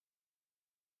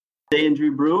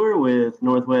Andrew Brewer with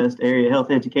Northwest Area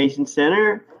Health Education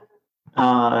Center.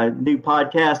 New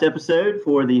podcast episode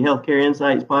for the Healthcare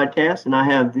Insights podcast, and I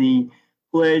have the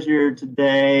pleasure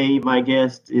today. My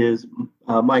guest is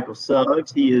Michael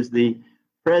Suggs. He is the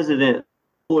president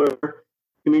of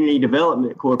Community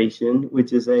Development Corporation,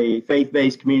 which is a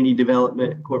faith-based community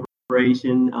development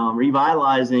corporation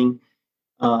revitalizing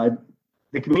the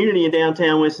community in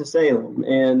downtown Winston-Salem.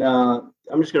 And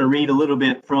I'm just going to read a little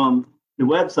bit from the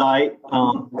website.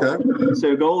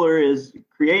 So Goaler is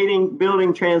creating,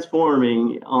 building,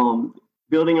 transforming,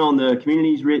 building on the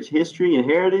community's rich history and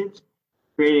heritage,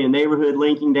 creating a neighborhood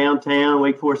linking downtown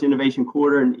Wake Forest Innovation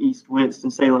Quarter and East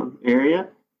Winston-Salem area,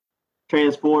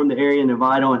 transform the area into a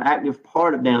vital and active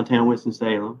part of downtown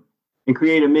Winston-Salem, and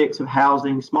create a mix of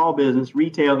housing, small business,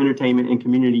 retail, entertainment, and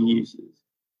community uses.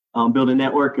 Build a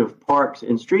network of parks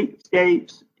and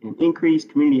streetscapes, and increase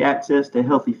community access to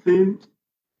healthy foods,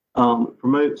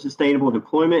 promote sustainable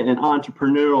employment and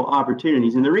entrepreneurial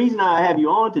opportunities. And the reason I have you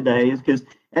on today is because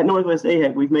at Northwest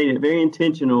AHEC, we've made it very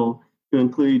intentional to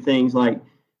include things like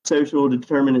social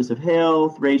determinants of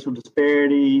health, racial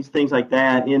disparities, things like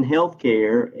that in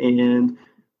healthcare. And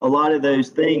a lot of those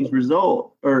things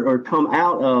result or come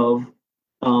out of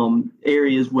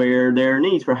areas where there are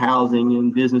needs for housing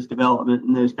and business development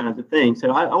and those kinds of things.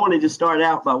 So I want to just start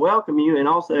out by welcoming you and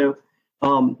also,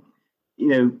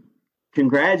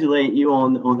 congratulate you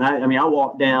on that. I mean, I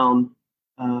walk down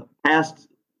past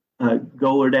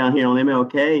Goaler down here on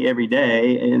MLK every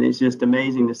day, and it's just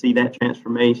amazing to see that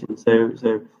transformation. So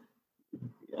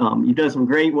you've done some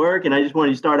great work, and I just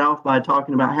wanted to start off by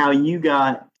talking about how you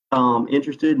got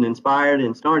interested and inspired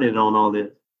and started on all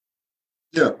this.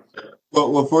 Yeah.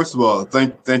 Well, first of all,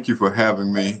 thank you for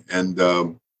having me. And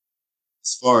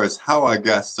as far as how I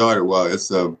got started, well,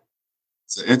 it's an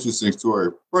interesting story.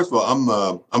 First of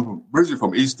all, I'm originally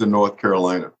from Eastern North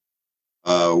Carolina.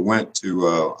 Went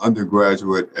to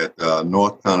undergraduate at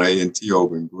North Carolina A&T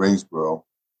over in Greensboro.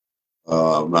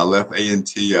 When I left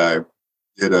A&T, I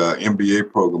did an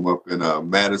MBA program up in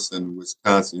Madison,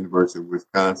 Wisconsin, University of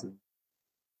Wisconsin.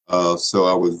 So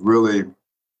I was really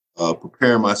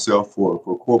preparing myself for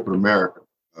corporate America.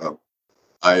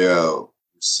 I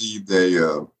received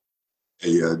a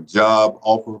job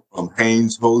offer from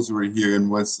Haynes Hosiery here in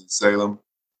Winston-Salem.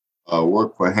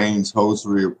 Worked for Haynes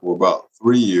Hosiery for about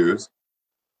 3 years.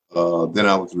 Then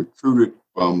I was recruited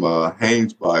from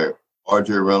Haynes by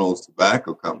R.J. Reynolds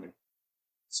Tobacco Company.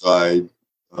 So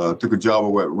I took a job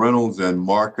over at Reynolds in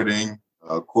marketing,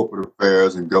 corporate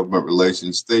affairs, and government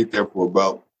relations. Stayed there for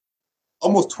about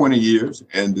almost 20 years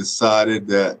and decided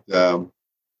that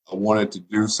I wanted to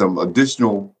do some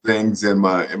additional things in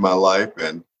my life,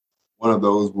 and one of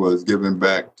those was giving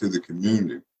back to the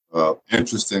community.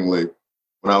 Interestingly,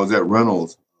 when I was at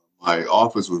Reynolds, my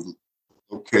office was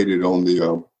located on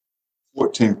the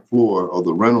 14th floor of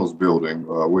the Reynolds building,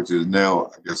 which is now,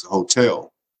 I guess, a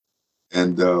hotel.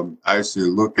 And I used to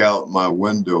look out my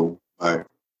window.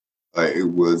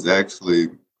 It was actually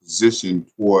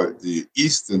positioned toward the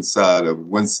eastern side of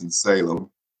Winston-Salem.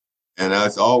 And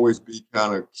I'd always be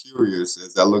kind of curious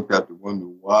as I looked out the window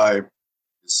why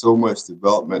there's so much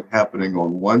development happening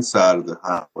on one side of the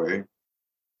highway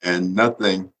and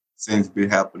nothing seems to be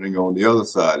happening on the other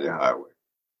side of the highway.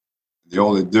 The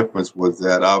only difference was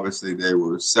that obviously they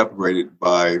were separated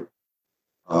by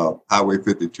Highway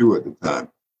 52 at the time.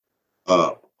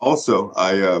 Also,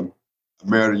 I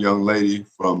married a young lady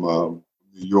from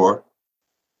New York,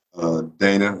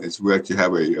 Dana, and we actually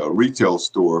have a retail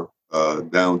store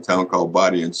downtown called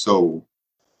Body and Soul.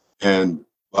 And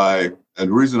the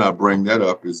reason I bring that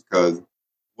up is because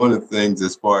one of the things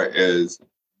as far as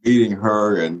meeting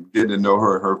her and getting to know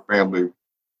her and her family,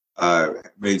 I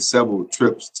made several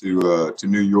trips to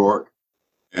New York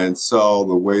and saw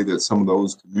the way that some of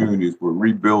those communities were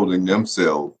rebuilding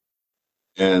themselves.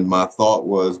 And my thought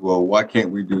was, well, why can't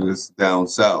we do this down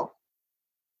south?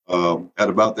 At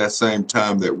about that same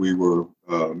time that we were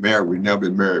married, we'd now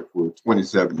been married for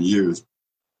 27 years.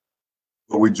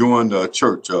 But we joined a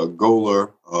church,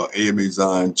 Goaler AME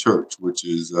Zion Church, which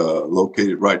is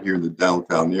located right here in the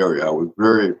downtown area. I was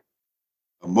very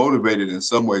motivated in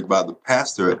some ways by the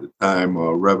pastor at the time,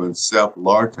 Reverend Seth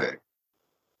Larte.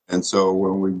 And so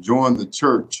when we joined the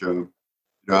church,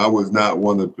 I was not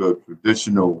one of the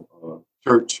traditional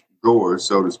church goers,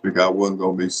 so to speak. I wasn't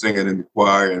going to be singing in the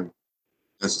choir and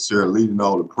necessarily leading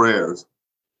all the prayers.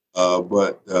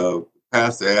 But the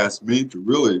pastor asked me to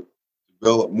really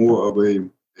develop more of a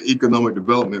economic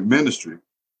development ministry.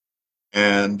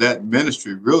 And that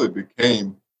ministry really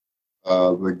became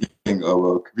the beginning of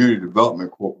a community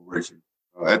development corporation.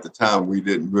 At the time, we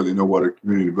didn't really know what a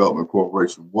community development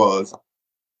corporation was.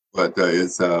 but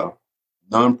it's a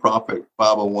nonprofit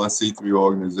 501c3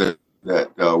 organization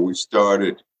that we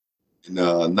started in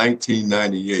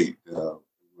 1998. It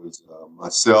was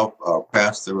myself, our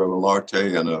pastor, Reverend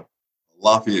Larte, and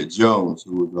Lafayette Jones,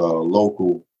 who was a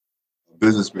local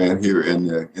businessman here in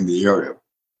the area.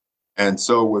 And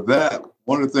so with that,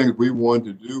 one of the things we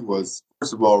wanted to do was,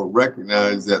 first of all,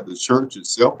 recognize that the church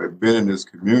itself had been in this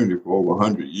community for over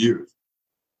 100 years.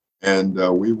 And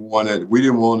we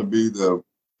didn't want to be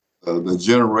the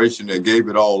generation that gave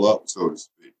it all up, so to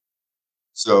speak.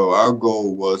 So our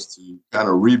goal was to kind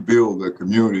of rebuild the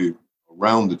community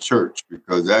around the church,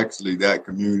 because actually that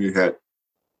community had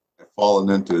fallen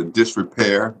into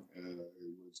disrepair. It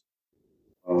was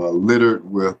littered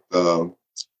with a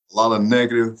lot of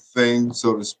negative things,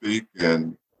 so to speak,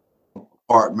 and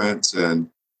apartments, and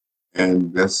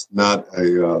that's not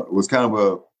it was kind of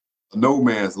a no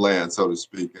man's land, so to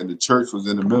speak, and the church was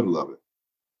in the middle of it.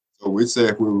 So we say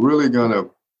if we're really going to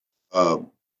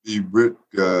be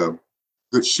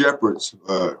good shepherds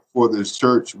for this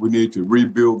church, we need to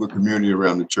rebuild the community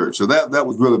around the church. So that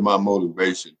was really my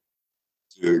motivation,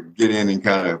 to get in and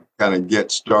kind of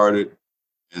get started.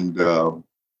 And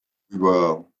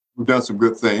we've done some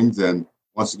good things. And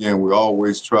once again, we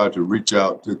always try to reach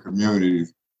out to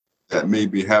communities that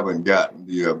maybe haven't gotten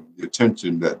the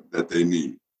attention that they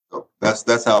need. So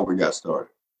that's how we got started.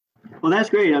 Well, that's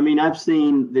great. I mean, I've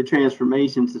seen the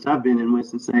transformation since I've been in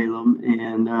Winston-Salem,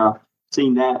 and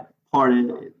seen that part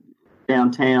of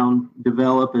downtown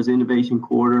develop as Innovation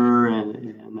Quarter,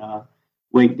 and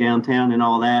Wake Downtown and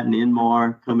all that, and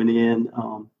Inmar coming in.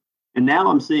 And now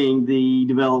I'm seeing the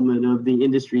development of the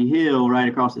Industry Hill right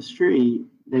across the street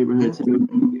neighborhood. So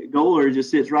Goler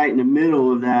just sits right in the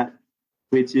middle of that,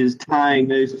 which is tying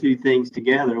those two things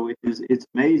together, it's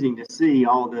amazing to see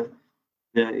all the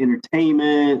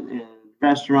entertainment and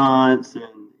restaurants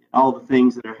and all the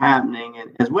things that are happening,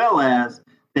 and as well as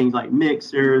things like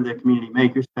Mixer, the community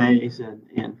makerspace,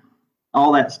 and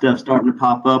all that stuff starting to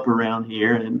pop up around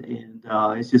here, and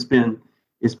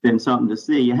it's been something to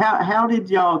see. How did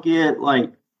y'all get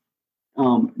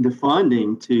the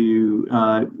funding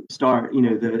to start?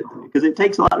 Because it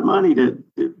takes a lot of money to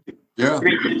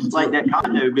create like that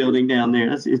condo building down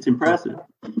there. It's impressive.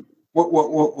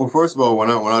 Well, first of all, when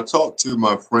I talk to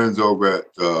my friends over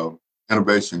at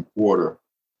Innovation Quarter,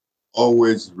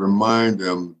 always remind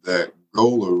them that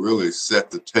Goler really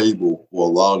set the table for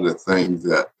a lot of the things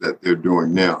that they're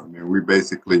doing now. I mean, we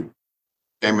basically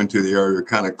came into the area,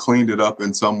 kind of cleaned it up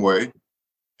in some way,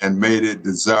 and made it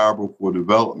desirable for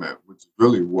development, which is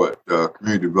really what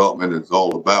community development is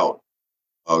all about.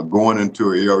 Going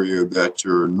into an area that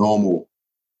your normal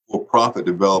for-profit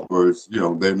developers,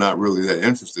 they're not really that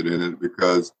interested in it,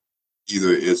 because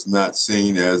either it's not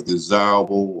seen as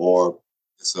desirable or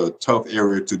it's a tough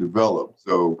area to develop.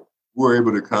 So we're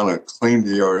able to kind of clean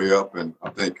the area up, and I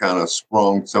think kind of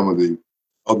sprung some of the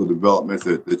other developments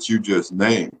that you just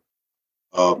named.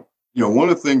 One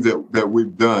of the things that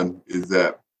we've done is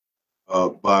that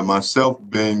by myself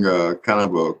being kind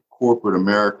of a corporate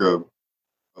America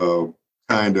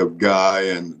kind of guy,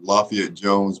 and Lafayette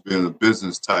Jones being a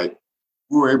business type,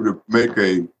 we were able to make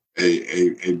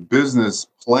a business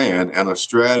plan and a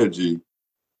strategy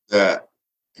that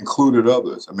included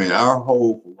others. I mean, our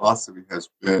whole philosophy has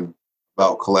been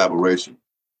about collaboration,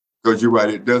 because you're right,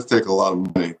 it does take a lot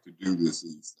of money to do these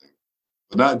things.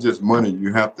 But not just money,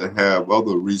 you have to have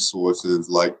other resources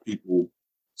like people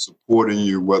supporting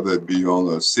you, whether it be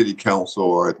on a city council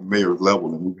or at the mayor's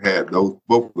level. And we've had both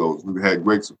of those. We've had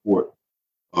great support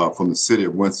from the city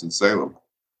of Winston-Salem.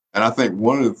 And I think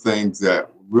one of the things that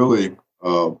really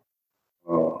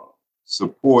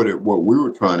supported what we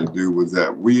were trying to do was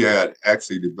that we had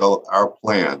actually developed our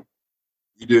plan.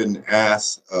 We didn't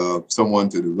ask someone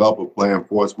to develop a plan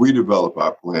for us. We developed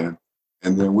our plan.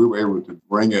 And then we were able to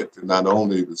bring it to not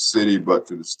only the city, but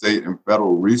to the state and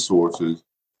federal resources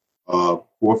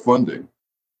for funding.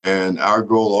 And our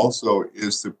goal also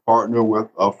is to partner with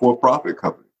a for-profit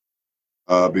company,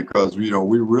 because we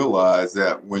realize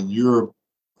that when you're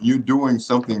doing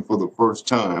something for the first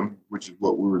time, which is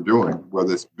what we were doing,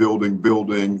 whether it's building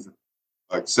buildings,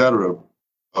 et cetera,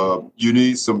 you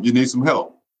need some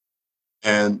help.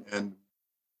 And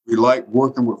we like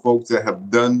working with folks that have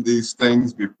done these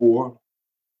things before,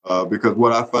 because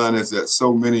what I find is that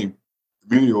so many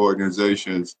community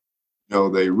organizations,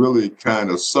 they really kind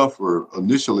of suffer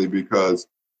initially because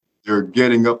they're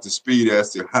getting up to speed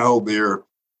as to how they're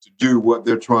to do what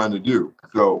they're trying to do.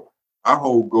 So our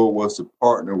whole goal was to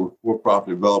partner with for-profit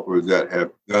developers that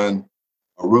have done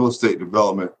a real estate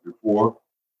development before.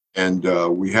 And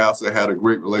we also had a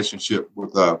great relationship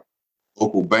with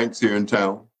local banks here in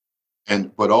town.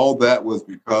 But all that was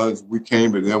because we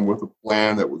came to them with a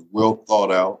plan that was well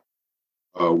thought out.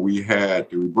 We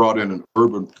brought in an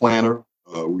urban planner.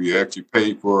 We actually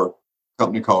paid for a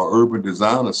company called Urban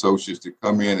Design Associates to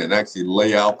come in and actually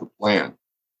lay out the plan.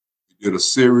 We did a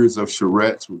series of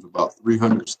charrettes with about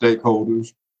 300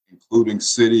 stakeholders, including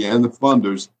city and the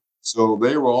funders. So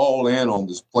they were all in on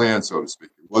this plan, so to speak.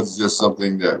 It wasn't just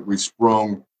something that we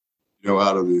sprung,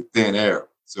 out of the thin air.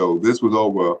 So this was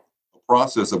over a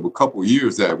process of a couple of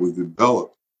years that was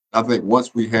developed. I think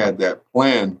once we had that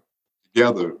plan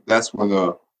together, that's when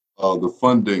the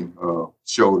funding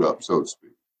showed up, so to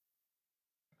speak.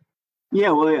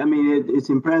 Yeah, well, I mean, it's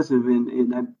impressive,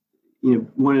 and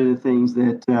one of the things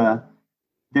that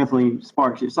definitely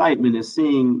sparks excitement is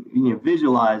seeing,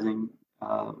 visualizing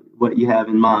what you have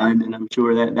in mind, and I'm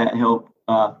sure that helped,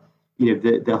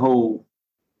 the whole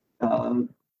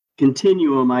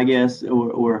continuum, I guess,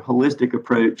 or holistic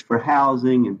approach for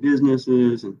housing and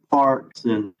businesses and parks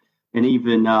and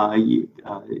even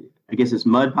I guess it's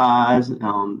mud pies,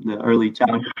 the early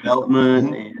child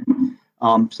development,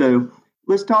 and so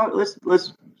let's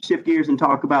shift gears and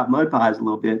talk about mud pies a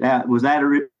little bit. Was that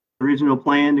original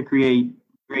plan to create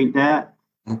that?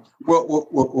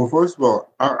 Well, first of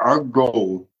all, our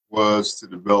goal was to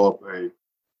develop a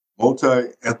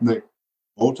multi-ethnic,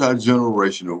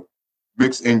 multi-generational,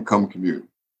 mixed income community.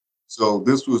 So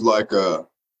this was like a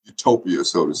utopia,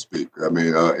 so to speak. I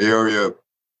mean, an area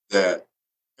that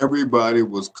everybody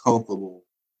was comfortable,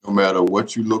 no matter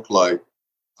what you looked like,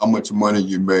 how much money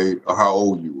you made, or how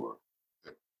old you were.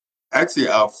 Actually,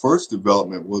 our first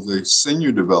development was a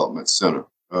senior development center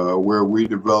where we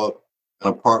developed an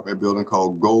apartment building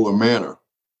called Goler Manor.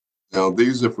 Now,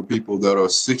 these are for people that are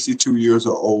 62 years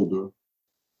or older,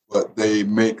 but they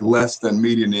make less than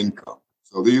median income.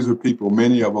 So these are people,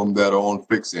 many of them, that are on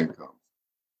fixed income.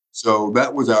 So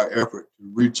that was our effort to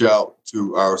reach out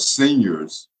to our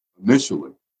seniors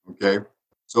initially, okay?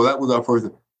 So that was our first.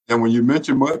 And when you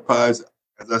mention mud pies,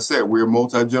 as I said, we're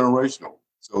multi-generational.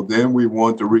 So then we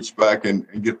wanted to reach back and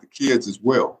get the kids as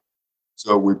well.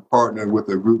 So we partnered with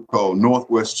a group called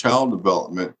Northwest Child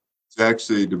Development to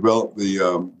actually develop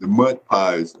the Mud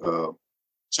Pies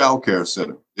Child Care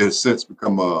Center. It has since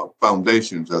become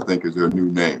Foundations, I think is their new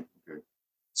name. Okay.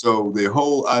 So the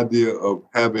whole idea of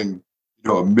having,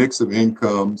 a mix of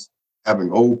incomes,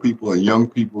 having old people and young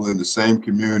people in the same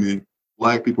community,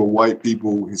 Black people, white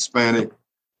people, Hispanic,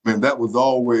 that was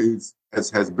always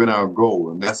has been our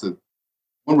goal. And that's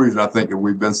one reason I think that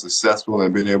we've been successful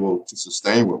and been able to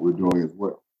sustain what we're doing as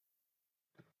well.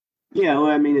 Yeah,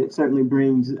 well, I mean, it certainly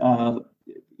brings, that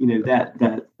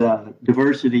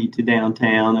diversity to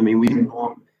downtown. I mean, we don't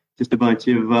want just a bunch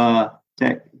of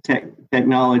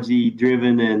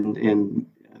technology-driven and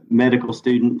medical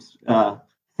students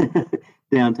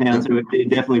downtown. So it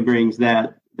definitely brings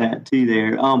that to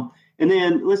there. And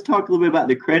then let's talk a little bit about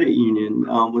the credit union.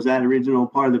 Was that original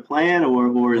part of the plan,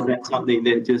 or is that something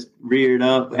that just reared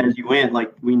up as you went,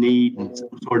 like we need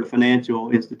some sort of financial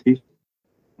institution?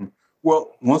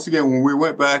 Well, once again, when we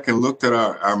went back and looked at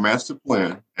our master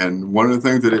plan, and one of the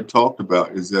things that it talked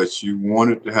about is that you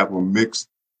wanted to have a mix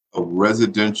of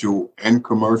residential and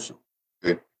commercial,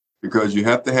 okay? Because you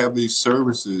have to have these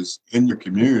services in your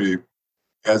community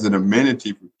as an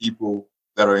amenity for people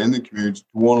that are in the community to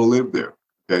want to live there,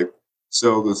 okay?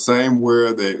 So the same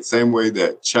way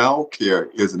that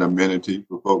childcare is an amenity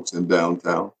for folks in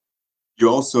downtown, you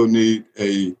also need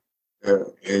a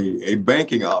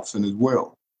banking option as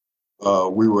well.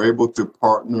 We were able to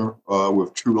partner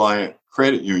with Truliant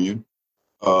Credit Union,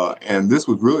 and this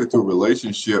was really through a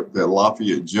relationship that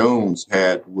Lafayette Jones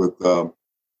had with a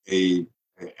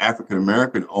African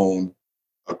American owned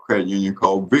credit union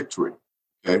called Victory.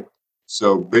 Okay,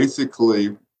 so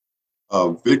basically,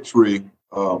 Victory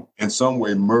in some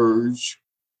way merged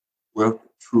with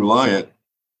Truliant,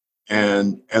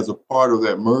 and as a part of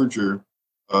that merger,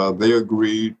 they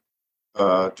agreed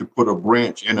to put a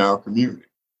branch in our community.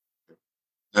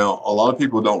 Now, a lot of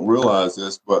people don't realize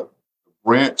this, but the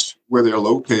branch where they're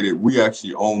located, we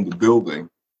actually own the building,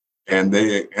 and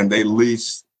they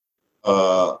lease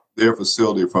their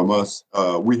facility from us.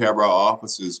 We have our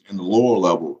offices in the lower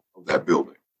level of that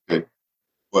building. Okay,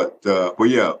 but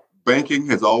yeah, banking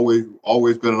has always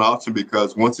been an option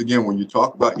because once again, when you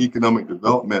talk about economic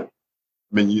development,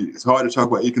 it's hard to talk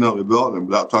about economic development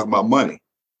without talking about money.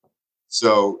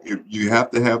 So if you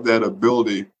have to have that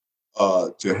ability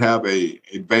to have a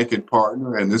banking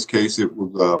partner. In this case, it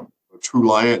was a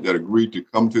Truliant that agreed to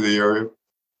come to the area,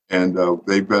 and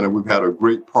we've had a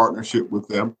great partnership with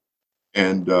them,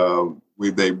 and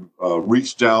they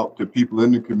reached out to people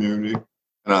in the community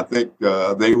And I think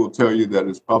they will tell you that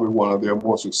it's probably one of their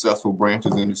more successful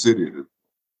branches in the city.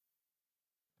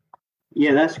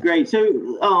 Yeah, that's great.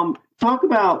 So, talk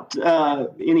about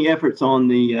any efforts on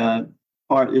the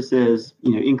part that says,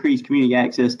 increase community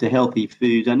access to healthy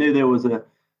foods. I know there was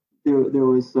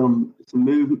some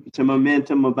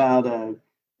momentum about a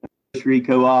grocery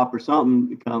co-op or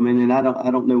something coming, and I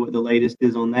don't know what the latest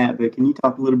is on that. But can you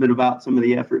talk a little bit about some of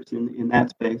the efforts in that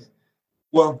space?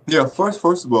 Well, yeah.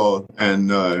 First of all, and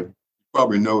you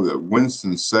probably know that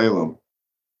Winston-Salem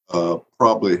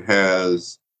probably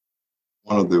has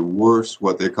one of the worst,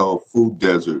 what they call food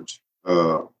deserts,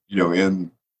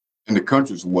 in the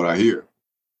country, from what I hear.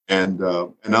 And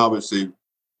obviously,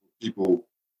 people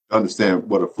understand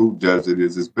what a food desert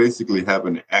is. It's basically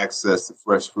having access to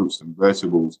fresh fruits and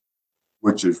vegetables,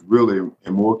 which is really,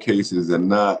 in more cases than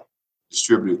not,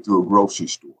 distributed through a grocery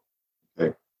store.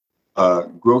 Okay,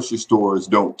 grocery stores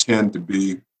don't tend to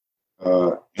be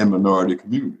in minority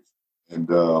communities, and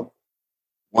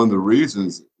one of the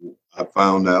reasons I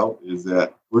found out is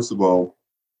that, first of all,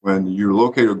 when you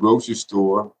locate a grocery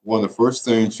store, one of the first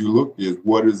things you look is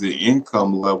what is the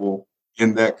income level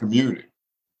in that community.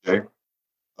 Okay,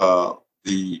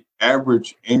 the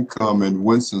average income in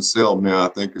Winston-Salem now, I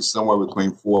think, is somewhere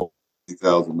between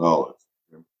 $40,000.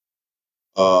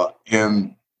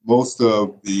 In most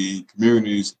of the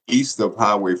communities east of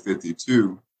Highway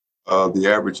 52, the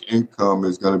average income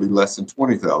is going to be less than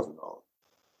 $20,000.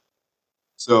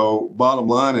 So bottom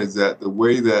line is that the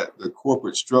way that the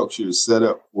corporate structure is set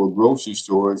up for grocery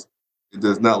stores, it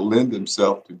does not lend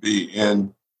itself to be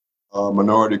in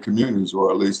minority communities,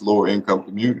 or at least lower income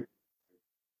communities.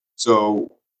 So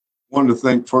one of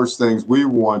the first things we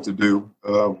wanted to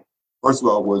do, first of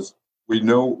all, was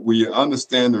we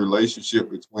understand the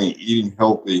relationship between eating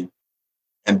healthy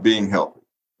and being healthy.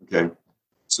 Okay,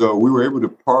 so we were able to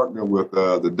partner with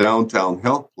the Downtown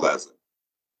Health Plaza,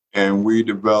 and we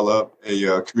developed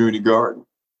a community garden,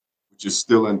 which is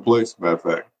still in place, matter of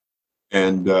fact.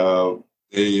 And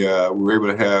we were able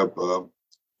to have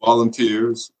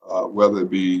volunteers, whether it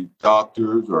be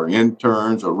doctors or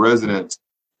interns or residents,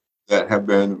 that have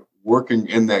been working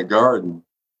in that garden.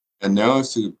 And now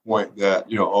it's to the point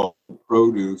that, all the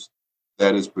produce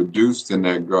that is produced in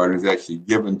that garden is actually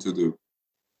given to the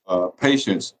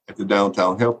patients at the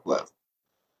Downtown Health Plaza.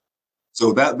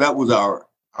 So that was our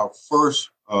first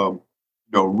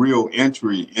real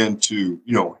entry into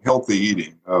healthy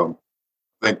eating. I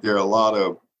think there are a lot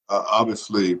of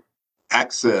obviously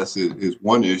access is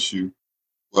one issue,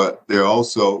 but there are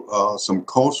also some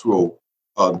cultural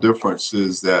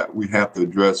differences that we have to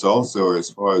address also, as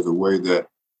far as the way that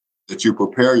you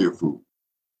prepare your food.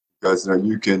 Because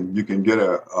you can get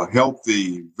a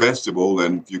healthy vegetable,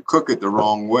 and if you cook it the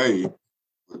wrong way,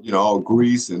 all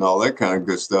grease and all that kind of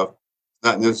good stuff, it's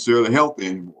not necessarily healthy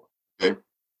anymore. Okay,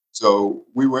 so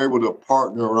we were able to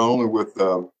partner not only with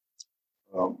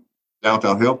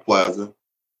Downtown Health Plaza,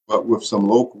 but with some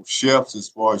local chefs, as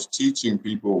far as teaching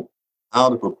people how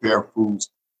to prepare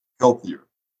foods healthier,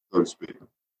 so to speak.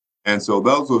 And so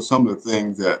those are some of the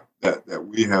things that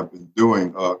we have been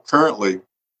doing. Currently,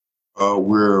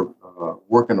 we're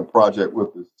working a project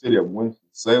with the city of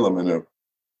Winston-Salem in an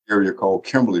area called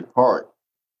Kimberly Park.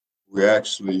 We're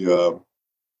actually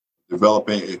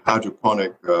developing a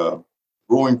hydroponic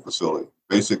growing facility.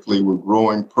 Basically, we're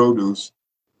growing produce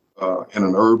in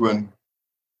an urban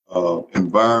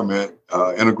environment,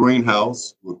 in a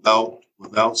greenhouse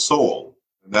without soil.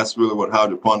 And that's really what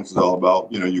hydroponics is all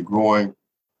about. You're growing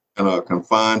in a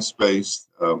confined space,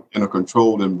 in a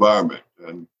controlled environment.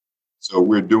 And so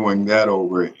we're doing that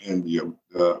over in the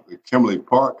Kimberly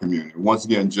Park community. Once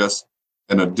again, just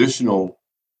an additional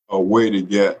way to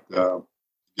get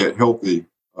healthy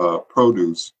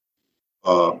produce,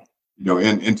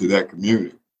 into that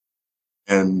community.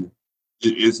 And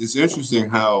it's interesting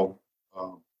how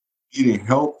eating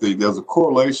healthy, there's a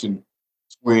correlation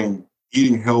between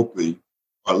eating healthy,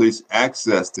 or at least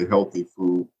access to healthy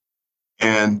food,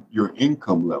 and your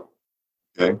income level.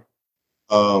 Okay.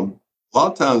 A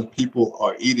lot of times people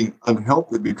are eating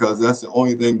unhealthy because that's the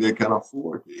only thing they can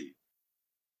afford to eat.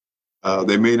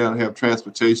 They may not have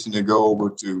transportation to go over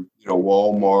to,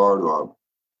 Walmart or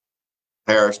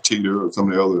Harris Teeter or some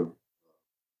of the other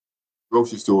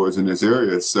grocery stores in this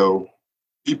area. So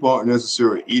people aren't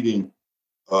necessarily eating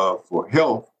for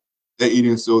health. They're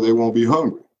eating so they won't be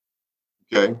hungry.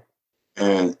 Okay.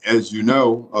 And as you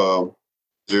know,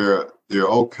 there are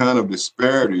all kind of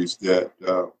disparities that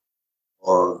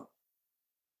are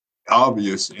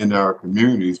obvious in our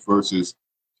communities versus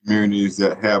communities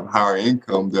that have higher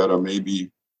income, that are maybe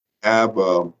have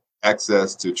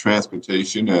access to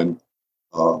transportation and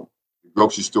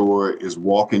grocery store is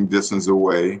walking distance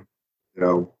away,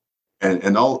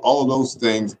 and all of those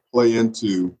things play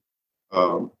into,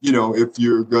 if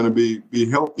you're going to be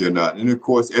healthy or not. And of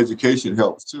course, education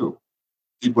helps too.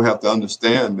 People have to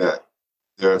understand that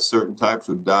there are certain types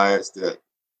of diets that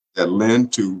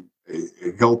lend to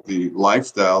a healthy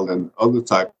lifestyle, and other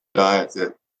type of diets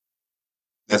that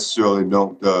necessarily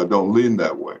don't lean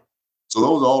that way. So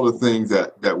those are all the things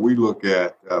that we look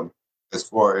at as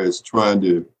far as trying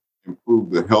to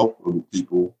improve the health of the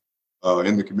people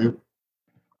in the community.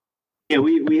 Yeah,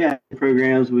 we have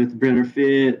programs with Brenner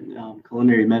Fit,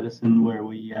 culinary medicine, where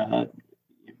we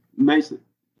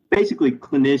basically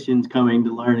clinicians coming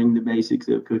to learning the basics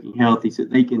of cooking healthy, so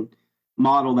they can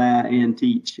model that and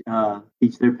teach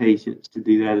their patients to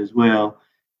do that as well.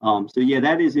 So yeah,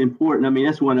 that is important. I mean,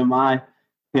 that's one of my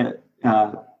pet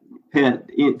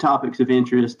topics of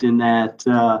interest, in that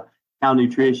how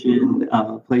nutrition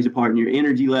plays a part in your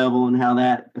energy level and how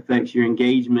that affects your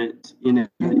engagement in it,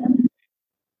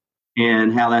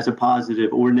 and how that's a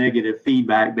positive or negative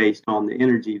feedback based on the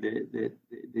energy that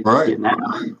Right. you're getting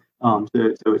out.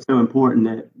 So it's so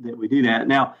important that we do that.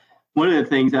 Now, one of the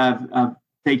things I've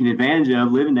taken advantage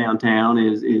of living downtown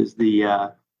is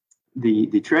the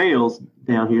trails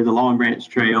down here, the Long Branch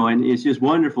Trail, and it's just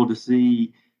wonderful to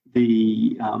see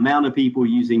the amount of people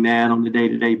using that on a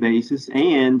day-to-day basis,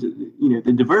 and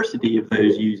the diversity of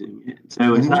those using it.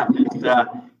 So it's not just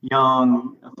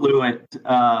young, affluent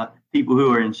people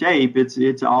who are in shape.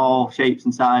 It's all shapes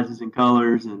and sizes and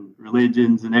colors and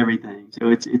religions and everything. So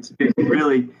it's been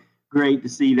really great to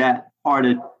see that part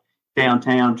of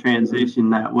downtown transition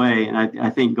that way, and I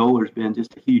think Goler's been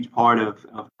just a huge part of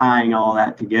tying all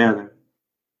that together.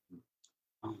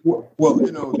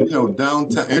 Well,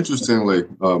 downtown. Interestingly,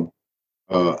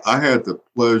 I had the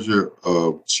pleasure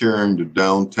of chairing the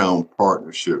downtown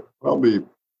partnership probably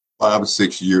 5 or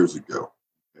 6 years ago,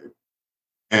 okay?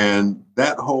 And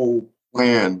that whole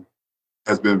plan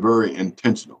has been very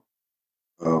intentional.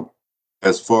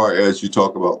 As far as you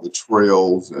talk about the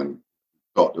trails and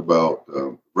talked about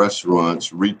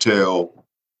restaurants, retail,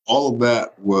 all of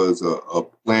that was a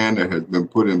plan that has been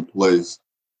put in place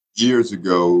years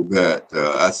ago. That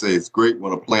I say it's great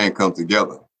when a plan comes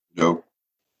together, and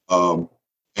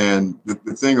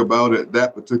the thing about it,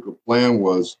 that particular plan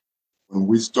was, when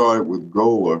we started with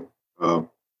Goler,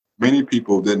 many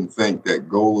people didn't think that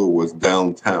Goler was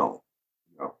downtown,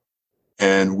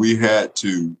 and we had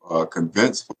to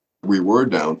convince we were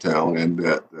downtown, and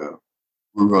that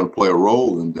we were going to play a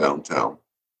role in downtown.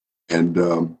 And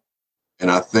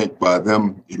I think by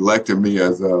them electing me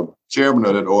as a chairman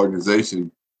of that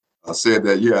organization, I said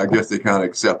that, yeah, I guess they kind of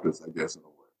accept us, I guess, in a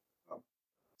way.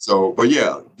 But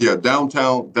yeah,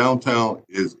 downtown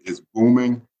is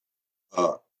booming.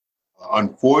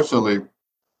 Unfortunately,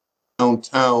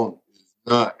 downtown is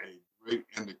not a great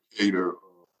indicator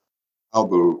of how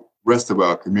the rest of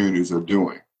our communities are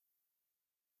doing.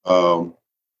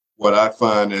 What I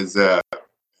find is that,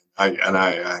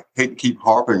 I hate to keep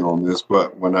harping on this,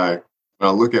 but when I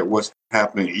look at what's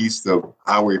happening east of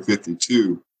Highway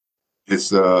 52,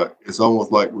 it's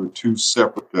almost like we're two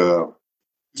separate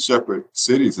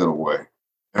cities in a way,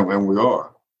 and we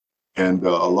are. And a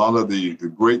lot of the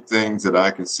great things that I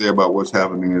can say about what's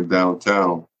happening in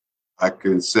downtown, I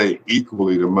can say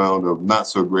equally the amount of not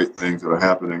so great things that are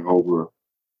happening over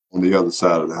on the other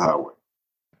side of the highway.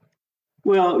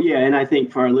 Well, yeah, and I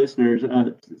think for our listeners,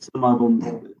 some of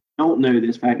them don't know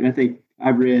this fact. And I think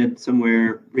I've read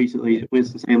somewhere recently that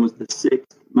Winston-Salem was the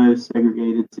 6th most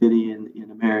segregated city in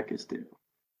America still.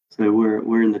 So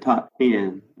we're in the top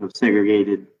 10 of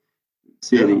segregated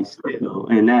cities still.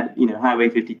 And that, Highway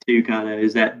 52 kind of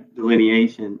is that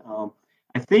delineation.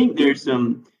 I think there's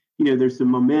some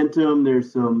momentum,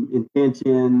 there's some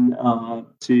intention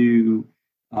to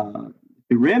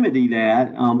remedy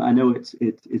that. I know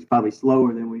it's probably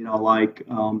slower than we'd all like,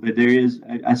 but there is.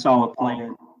 I saw a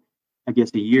plan, I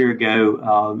guess, a year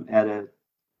ago at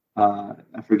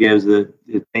I forget, it was the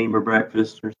chamber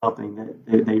breakfast or something,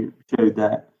 that they showed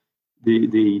that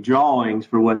the drawings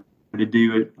for what to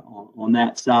do it on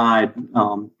that side.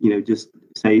 Just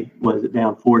say, was it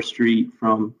down 4th Street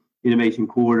from Innovation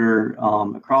Quarter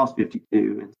across 52,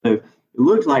 and so it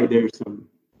looks like there's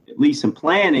at least some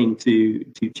planning to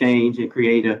change and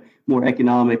create a more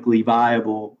economically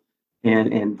viable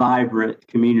and vibrant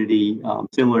community,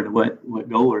 similar to what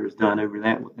Goler has done over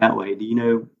that way. Do you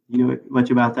know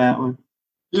much about that one?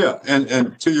 Yeah,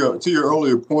 and to your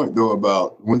earlier point though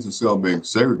about Winston-Salem being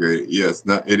segregated, yes,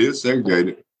 it is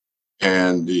segregated.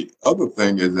 And the other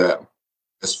thing is that,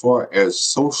 as far as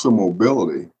social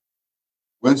mobility,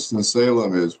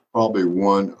 Winston-Salem is probably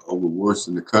one of the worst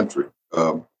in the country.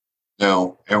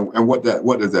 Now, and what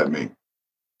does that mean?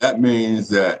 That means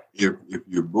that if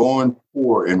you're born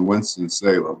poor in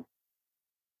Winston-Salem,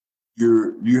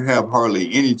 you have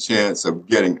hardly any chance of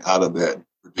getting out of that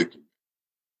predicament.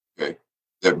 Okay,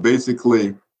 that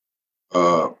basically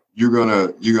you're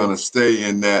gonna stay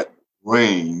in that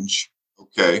range,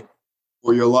 okay,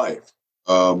 for your life.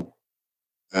 So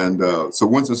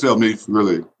Winston-Salem needs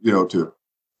really, to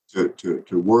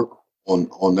work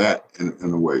on that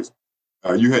in a ways.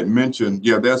 You had mentioned,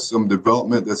 there's some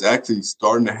development that's actually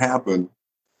starting to happen.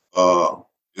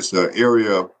 It's an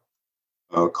area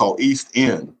called East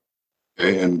End,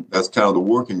 okay, and that's kind of the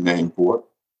working name for it.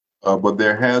 But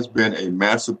there has been a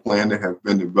master plan that has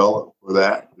been developed for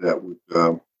that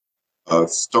would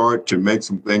start to make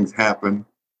some things happen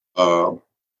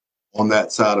on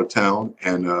that side of town.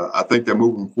 And I think they're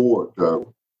moving forward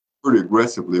pretty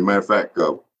aggressively. Matter of fact,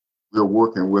 we're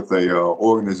working with a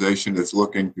organization that's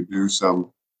looking to do some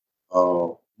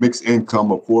mixed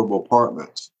income affordable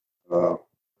apartments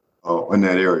in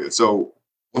that area. So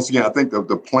once again, I think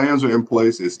the plans are in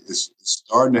place. It's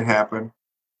starting to happen.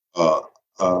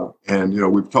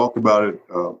 And we've talked about it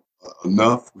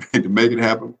enough to make it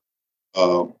happen.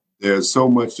 There's so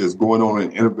much that's going on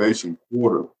in Innovation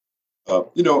Quarter.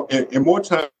 And more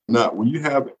time than not, when you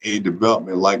have a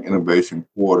development like Innovation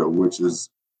Quarter, which is,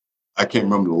 I can't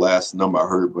remember the last number I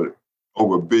heard, but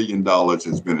over $1 billion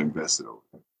has been invested over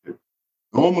it.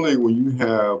 Normally, when you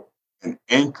have an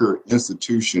anchor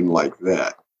institution like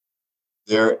that,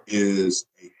 there is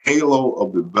a halo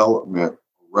of development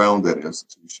around that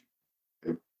institution.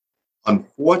 Okay?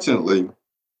 Unfortunately,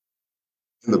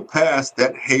 in the past,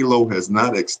 that halo has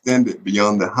not extended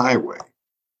beyond the highway.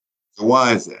 So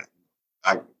why is that?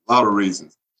 A lot of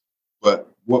reasons.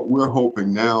 But what we're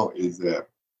hoping now is that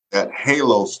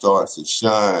halo starts to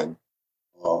shine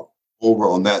over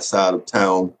on that side of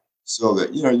town so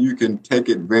that, you can take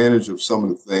advantage of some of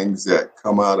the things that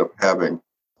come out of having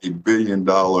 $1 billion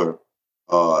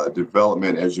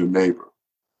development as your neighbor.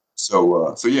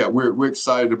 So we're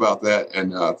excited about that.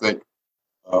 And I think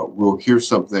we'll hear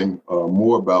something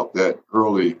more about that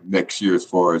early next year as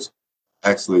far as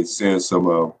actually seeing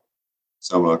some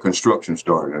construction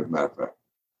started, as a matter of fact.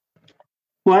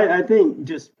 Well, I think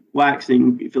just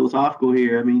waxing philosophical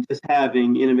here, I mean, just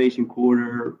having Innovation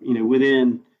Quarter,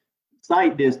 within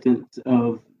sight distance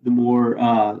of the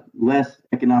more less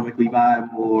economically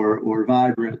viable or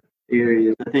vibrant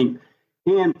areas, I think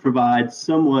can provide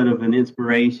somewhat of an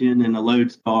inspiration and a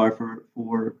lodestar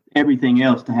for everything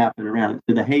else to happen around it.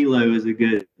 So the halo is a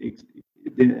good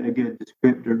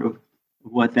descriptor of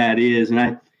what that is.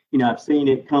 And I've seen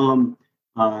it come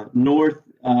north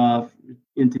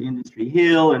into Industry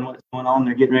Hill and what's going on.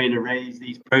 They're getting ready to raise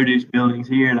these produce buildings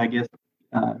here, and I guess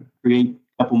create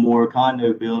a couple more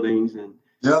condo buildings. And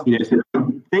so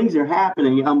things are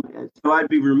happening. So I'd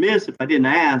be remiss if I didn't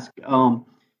ask.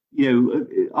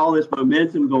 All this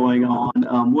momentum going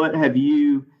on. What have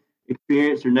you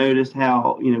experienced or noticed?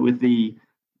 How with the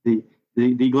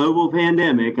global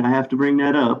pandemic, I have to bring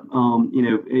that up.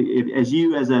 As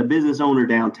you as a business owner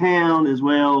downtown as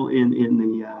well in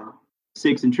the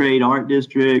Six and Trade Art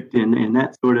District and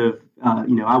that sort of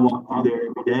I walk through there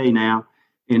every day now,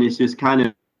 and it's just kind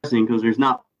of interesting because there's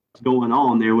not much going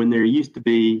on there when there used to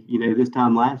be this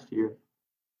time last year,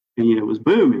 and it was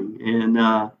booming and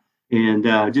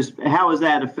just how has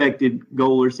that affected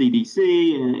Goal or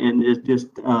CDC and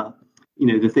just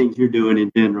the things you're doing in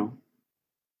general?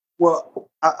 Well,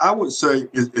 I would say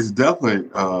it's definitely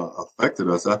affected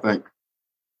us. I think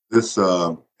this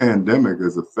pandemic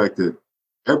has affected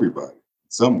everybody in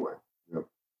some way.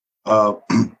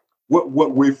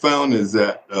 What we found is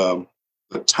that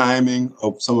the timing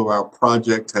of some of our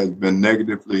projects has been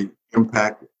negatively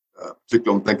impacted.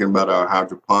 Particularly, I'm thinking about our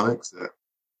hydroponics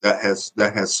that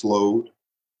has slowed.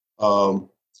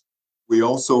 We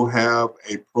also have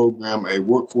a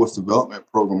workforce development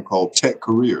program called Tech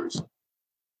Careers.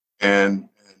 And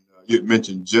you had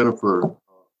mentioned Jennifer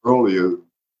earlier.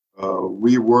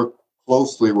 We work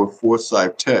closely with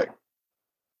Forsyth Tech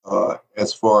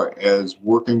as far as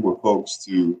working with folks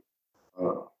to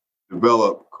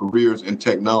develop careers in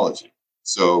technology.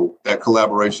 So that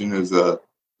collaboration is a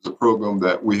program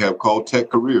that we have called Tech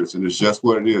Careers, and it's just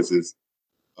what it is. It's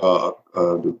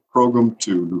the program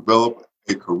to develop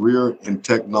a career in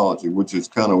technology, which is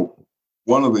kind of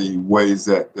one of the ways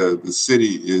that the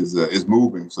city is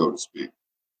moving, so to speak.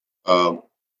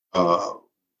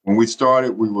 When we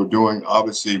started, we were doing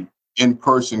obviously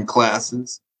in-person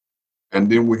classes, and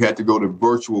then we had to go to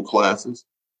virtual classes.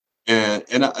 And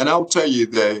I'll tell you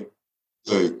that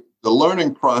the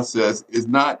learning process is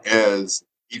not as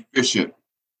efficient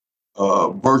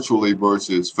virtually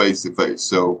versus face to face.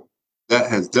 So that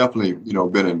has definitely,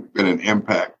 been an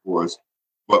impact for us.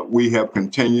 But we have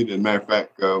continued. And matter of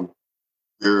fact,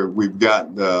 we've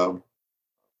got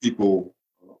people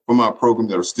from our program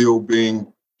that are still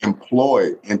being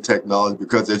employed in technology,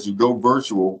 because as you go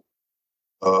virtual,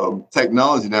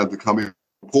 technology now is becoming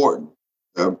important,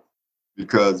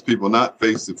 because people are not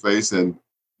face to face, and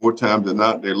more times than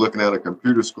not, they're looking at a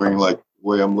computer screen like the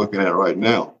way I'm looking at it right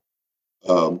now.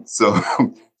 So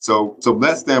from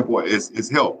that standpoint, it's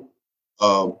helped.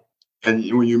 And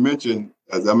when you mentioned,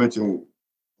 as I mentioned,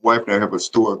 wife and I have a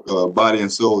store, Body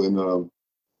and Soul, in the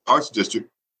Arts District.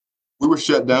 We were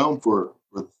shut down for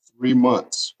 3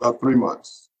 months, about 3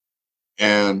 months.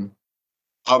 And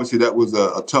obviously that was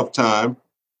a tough time.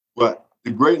 But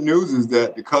the great news is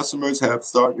that the customers have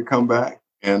started to come back,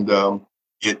 and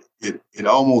it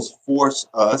almost forced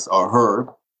us or her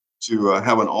to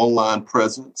have an online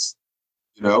presence,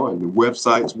 and the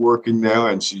website's working now,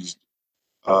 and she's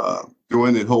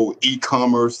doing the whole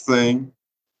e-commerce thing.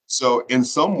 So in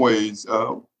some ways,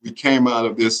 we came out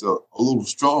of this a little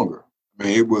stronger. I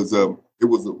mean, it was a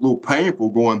little painful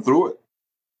going through it,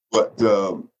 but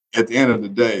at the end of the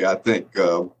day, I think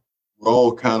we're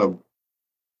all kind of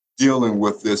dealing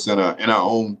with this in our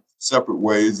own separate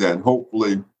ways, and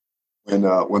hopefully,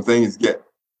 when things get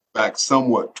back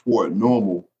somewhat toward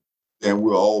normal, then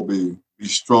we'll all be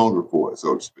stronger for it,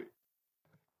 so to speak.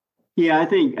 Yeah, I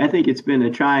think it's been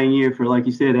a trying year for, like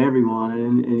you said, everyone,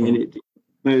 and it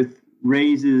both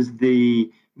raises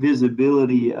the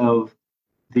visibility of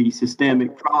the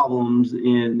systemic problems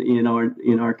in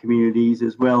our communities,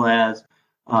 as well as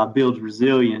builds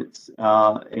resilience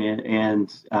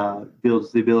and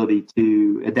builds the ability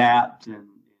to adapt and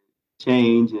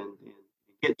change and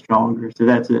get stronger. So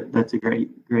that's a great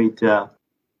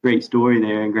story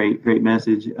there, and great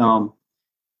message.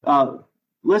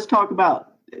 Let's talk about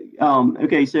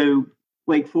okay. So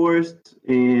Wake Forest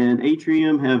and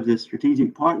Atrium have this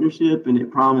strategic partnership, and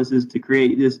it promises to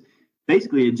create this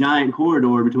basically a giant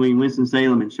corridor between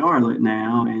Winston-Salem and Charlotte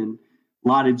now, and a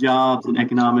lot of jobs and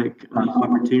economic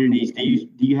opportunities.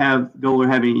 Do you have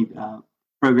any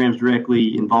programs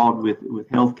directly involved with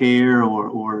healthcare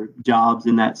or jobs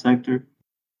in that sector?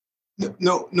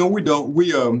 No, we don't.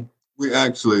 We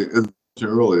actually, as I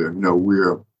mentioned earlier,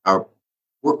 our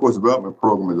workforce development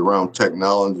program is around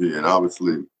technology, and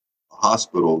obviously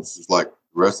hospitals, just like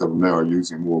the rest of them now, are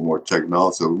using more and more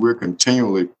technology. So we're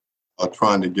continually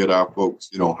trying to get our folks,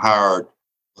 hired,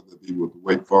 whether it be with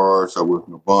Wake Forest or with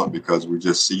Novant, because we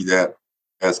just see that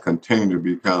as continuing to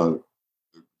be kind of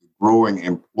the growing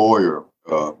employer,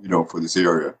 for this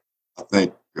area. I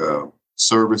think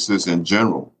services in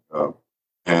general.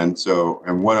 And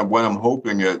what I'm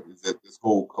hoping is that this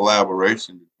whole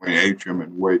collaboration between Atrium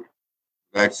and Wake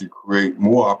will actually create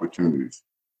more opportunities,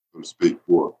 so to speak,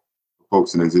 for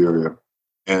folks in this area.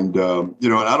 And,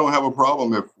 and I don't have a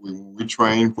problem if we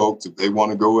train folks, if they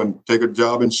want to go and take a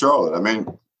job in Charlotte. I mean,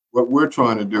 what we're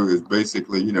trying to do is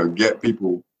basically, get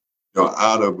people,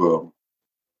 out of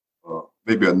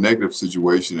maybe a negative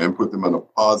situation and put them in a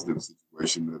positive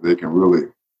situation that they can really,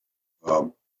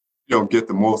 get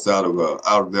the most out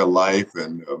of their life,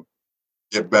 and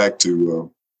get back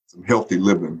to some healthy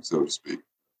living, so to speak.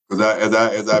 Because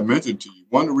as I mentioned to you,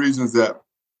 one of the reasons that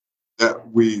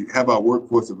we have our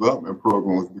workforce development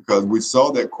program is because we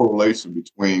saw that correlation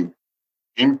between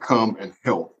income and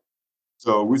health.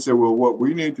 So we said, well, what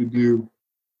we need to do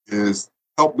is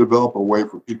help develop a way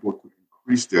for people to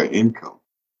increase their income.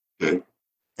 Okay.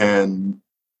 And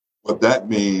what that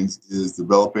means is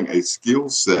developing a skill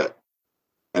set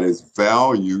that is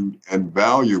valued and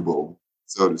valuable,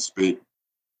 so to speak.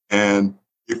 And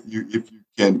if you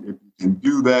can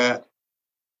do that,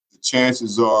 the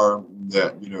chances are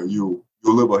that you'll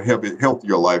live a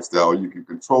healthier lifestyle. You can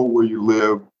control where you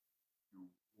live. You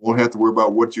won't have to worry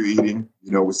about what you're eating.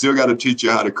 We still got to teach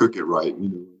you how to cook it right.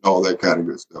 All that kind of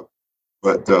good stuff.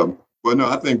 But no,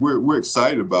 I think we're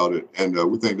excited about it, and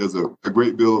we think there's a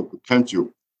great deal of potential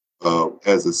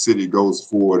as the city goes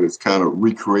forward. It's kind of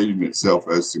recreating itself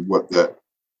as to what the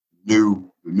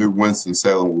new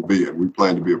Winston-Salem will be, and we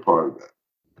plan to be a part of that.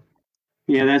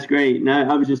 Yeah, that's great. And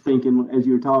I was just thinking, as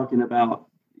you were talking about,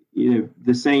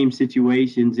 the same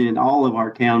situations in all of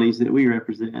our counties that we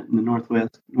represent in the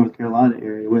Northwest North Carolina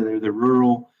area, whether they're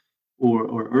rural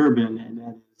or urban, and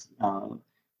that is,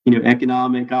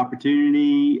 economic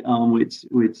opportunity, which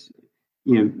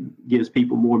gives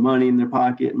people more money in their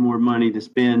pocket, more money to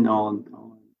spend on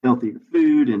healthier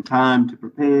food and time to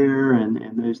prepare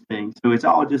and those things. So it's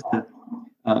all just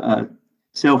a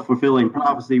self-fulfilling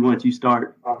prophecy once you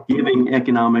start giving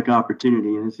economic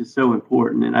opportunity, and it's just so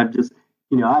important. And I've just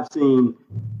I've seen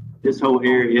this whole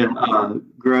area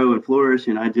grow and flourish,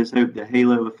 and I just hope the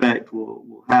halo effect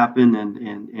will happen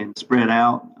and spread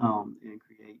out and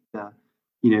create the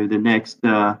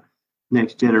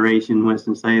next generation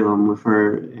Winston-Salem with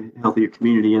her healthier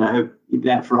community. And I hope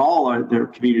that for all their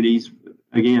communities,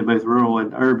 again, both rural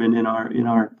and urban in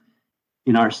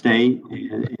our state.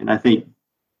 And I think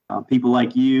people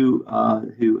like you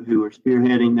who are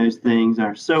spearheading those things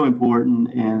are so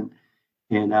important.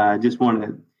 And I just want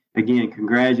to again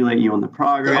congratulate you on the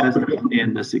progress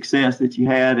and the success that you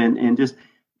had, and just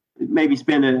maybe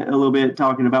spend a little bit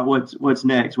talking about what's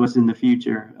next, what's in the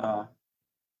future.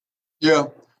 Yeah,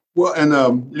 well, and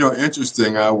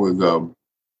interesting. I was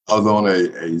on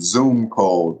a Zoom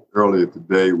call earlier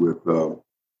today with a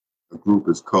group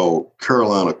that's called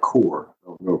Carolina Core. I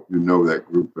don't know if you know that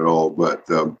group at all, but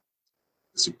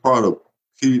it's a part of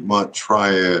Piedmont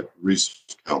Triad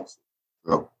Research Council.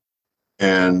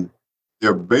 And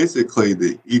they're basically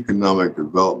the economic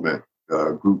development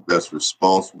group that's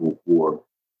responsible for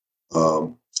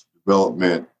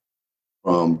development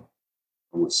from,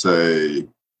 I would say,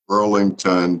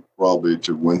 Burlington probably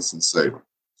to Winston-Salem.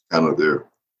 It's kind of their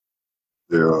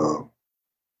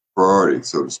priority,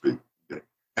 so to speak. Okay.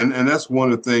 And that's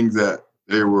one of the things that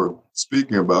they were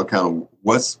speaking about, kind of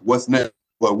what's next.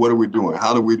 What are we doing?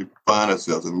 How do we define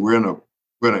ourselves? And we're in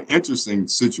an interesting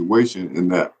situation in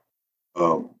that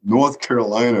North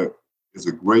Carolina is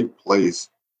a great place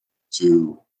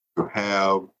to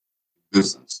have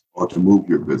business or to move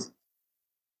your business.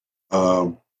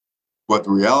 But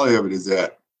the reality of it is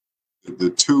that the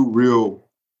two real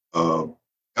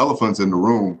elephants in the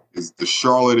room is the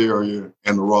Charlotte area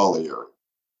and the Raleigh area.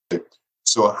 Okay?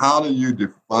 So how do you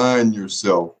define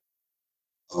yourself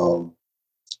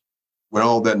when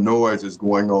all that noise is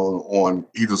going on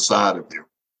either side of you?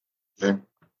 Okay.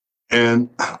 And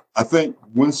I think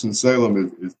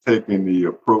Winston-Salem is taking the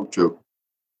approach of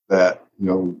that,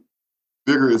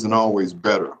 bigger isn't always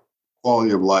better.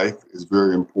 Quality of life is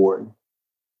very important.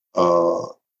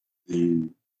 The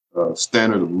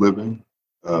standard of living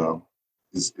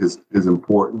is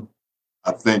important.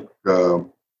 I think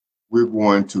we're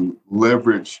going to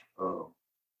leverage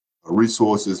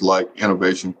resources like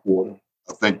Innovation Quarter.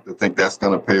 I think that's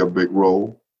going to play a big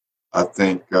role. I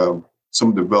think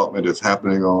some development is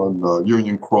happening on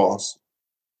Union Cross.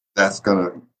 That's going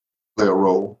to play a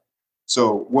role.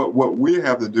 So what we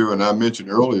have to do, and I mentioned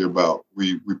earlier about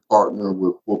we partner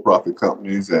with for-profit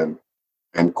companies and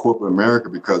corporate America,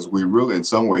 because we really in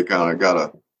some way kind of got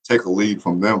to take a lead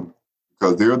from them,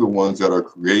 because they're the ones that are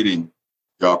creating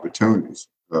the opportunities.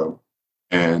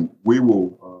 And we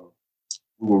will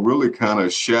really kind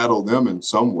of shadow them in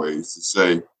some ways to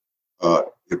say,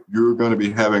 if you're going to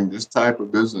be having this type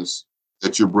of business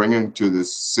that you're bringing to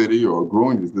this city or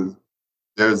growing this business,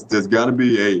 there's got to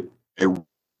be a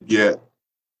get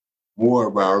more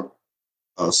of our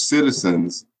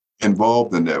citizens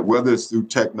involved in that, whether it's through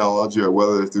technology or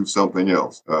whether it's through something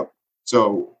else.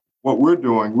 So what we're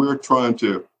doing, we're trying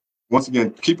to, once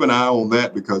again, keep an eye on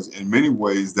that, because in many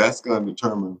ways that's going to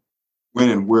determine when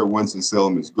and where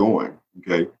Winston-Salem is going.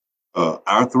 Okay,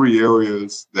 our three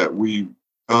areas that we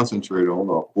concentrate on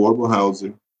are affordable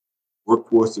housing,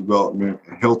 workforce development,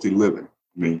 and healthy living.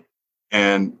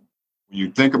 And when you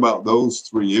think about those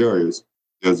three areas,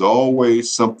 there's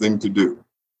always something to do.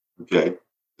 Okay,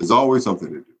 there's always something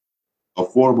to do.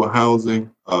 Affordable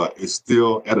housing is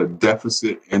still at a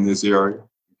deficit in this area.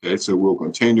 Okay, so we'll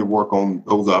continue to work on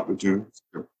those opportunities.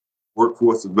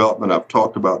 Workforce development, I've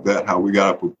talked about that, how we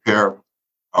got to prepare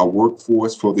our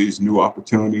workforce for these new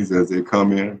opportunities as they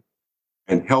come in.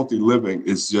 And healthy living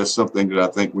is just something that I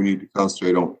think we need to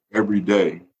concentrate on every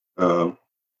day. And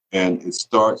it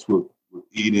starts with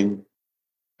eating,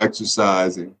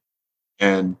 exercising,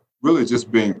 and really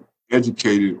just being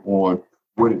educated on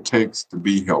what it takes to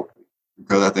be healthy.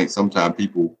 Because I think sometimes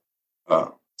people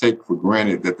take for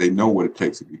granted that they know what it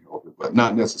takes to be healthy, but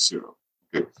not necessarily.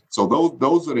 Okay, so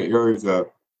those are the areas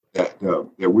that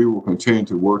we will continue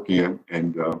to work in,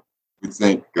 and we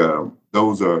think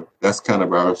that's kind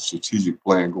of our strategic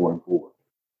plan going forward.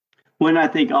 Well, I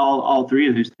think all three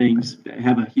of those things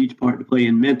have a huge part to play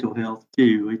in mental health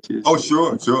too, which is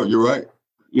sure, you're right.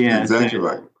 Yeah, exactly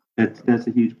right. That's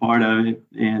a huge part of it,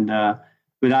 and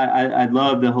but I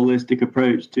love the holistic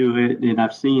approach to it, and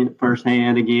I've seen it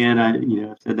firsthand. Again,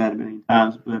 I've said that a million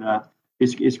times, but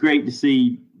it's great to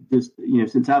see. Just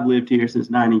since I've lived here since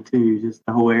 '92, just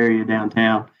the whole area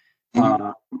downtown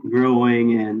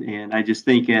growing, and I just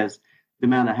think as the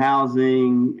amount of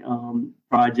housing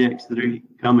projects that are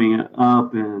coming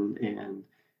up, and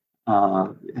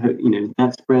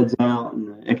that spreads out, and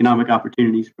the economic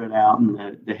opportunities spread out,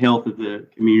 and the health of the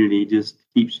community just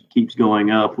keeps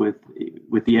going up with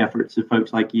the efforts of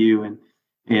folks like you and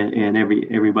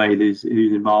everybody who's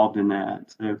involved in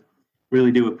that. So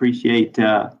really do appreciate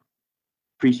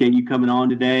you coming on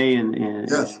today and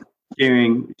Yes.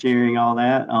 sharing all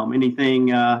that. Anything?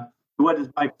 What does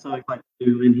Mike Suggs like to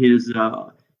do in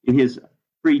his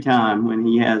free time when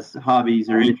he has hobbies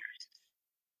or interests?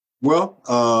 Well,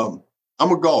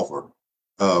 I'm a golfer,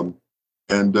 and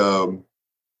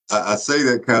I say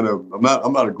that kind of. I'm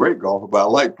not a great golfer, but I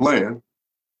like playing.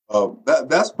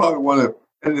 That's probably one of.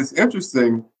 And it's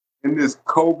interesting in this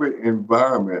COVID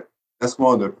environment. That's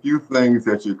one of the few things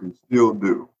that you can still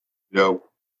do. Before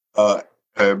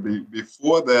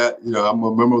that, I'm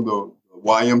a member of the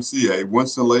YMCA,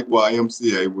 Winston Lake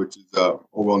YMCA, which is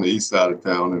over on the east side of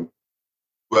town,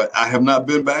 but I have not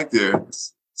been back there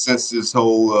since this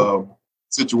whole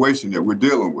situation that we're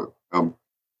dealing with.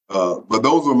 But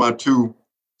those are my two,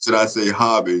 should I say,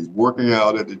 hobbies: working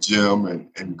out at the gym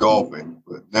and golfing.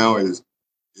 But now it's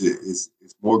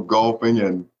more golfing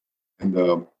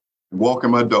and walking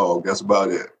my dog. That's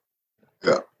about it.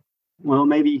 Yeah. Well,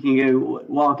 maybe you can go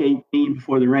walk 18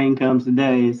 before the rain comes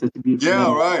today. It's such a beautiful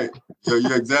day. Right.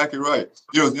 You're exactly right.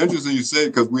 It's interesting you say,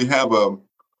 because we have I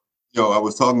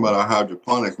was talking about our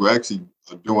hydroponics. We're actually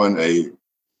doing a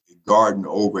garden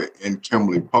over in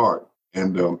Kimberly Park,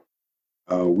 and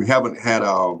we haven't had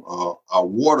our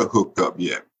water hooked up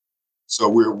yet. So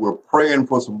we're praying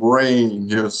for some rain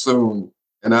here soon,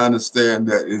 and I understand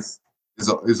that it's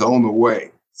on the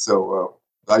way. So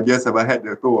I guess if I had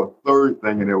to throw a third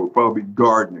thing in there, it would probably be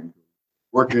gardening,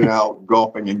 working out,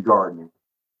 golfing, and gardening.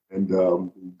 And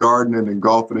gardening and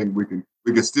golfing, we can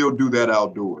still do that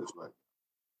outdoors, right?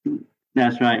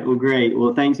 That's right. Well, great.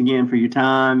 Well, thanks again for your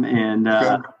time. And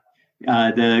the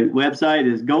website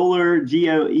is Goler,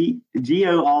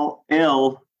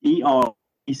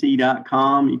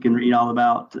 GOLLEREC.com. You can read all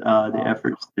about the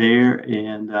efforts there.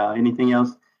 And anything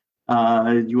else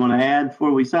you want to add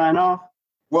before we sign off?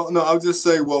 Well, no, I'll just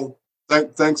say,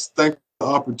 thanks for the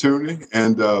opportunity.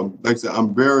 And like I said,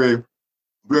 I'm very,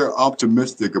 very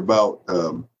optimistic about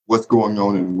what's going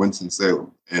on in Winston-Salem.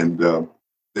 And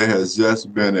there has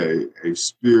just been a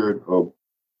spirit of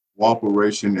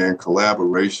cooperation and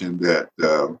collaboration that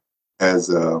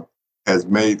has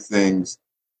made things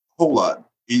a whole lot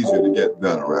easier to get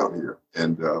done around here.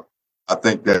 And I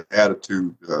think that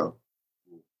attitude will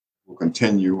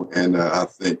continue. And I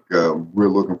think we're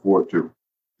looking forward to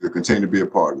continue to be a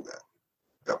part of that.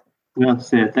 Yeah. Well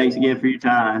said. Thanks again for your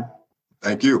time.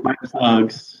 Thank you. Mike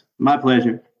Suggs. My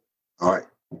pleasure. All right.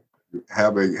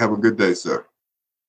 Have a good day, sir.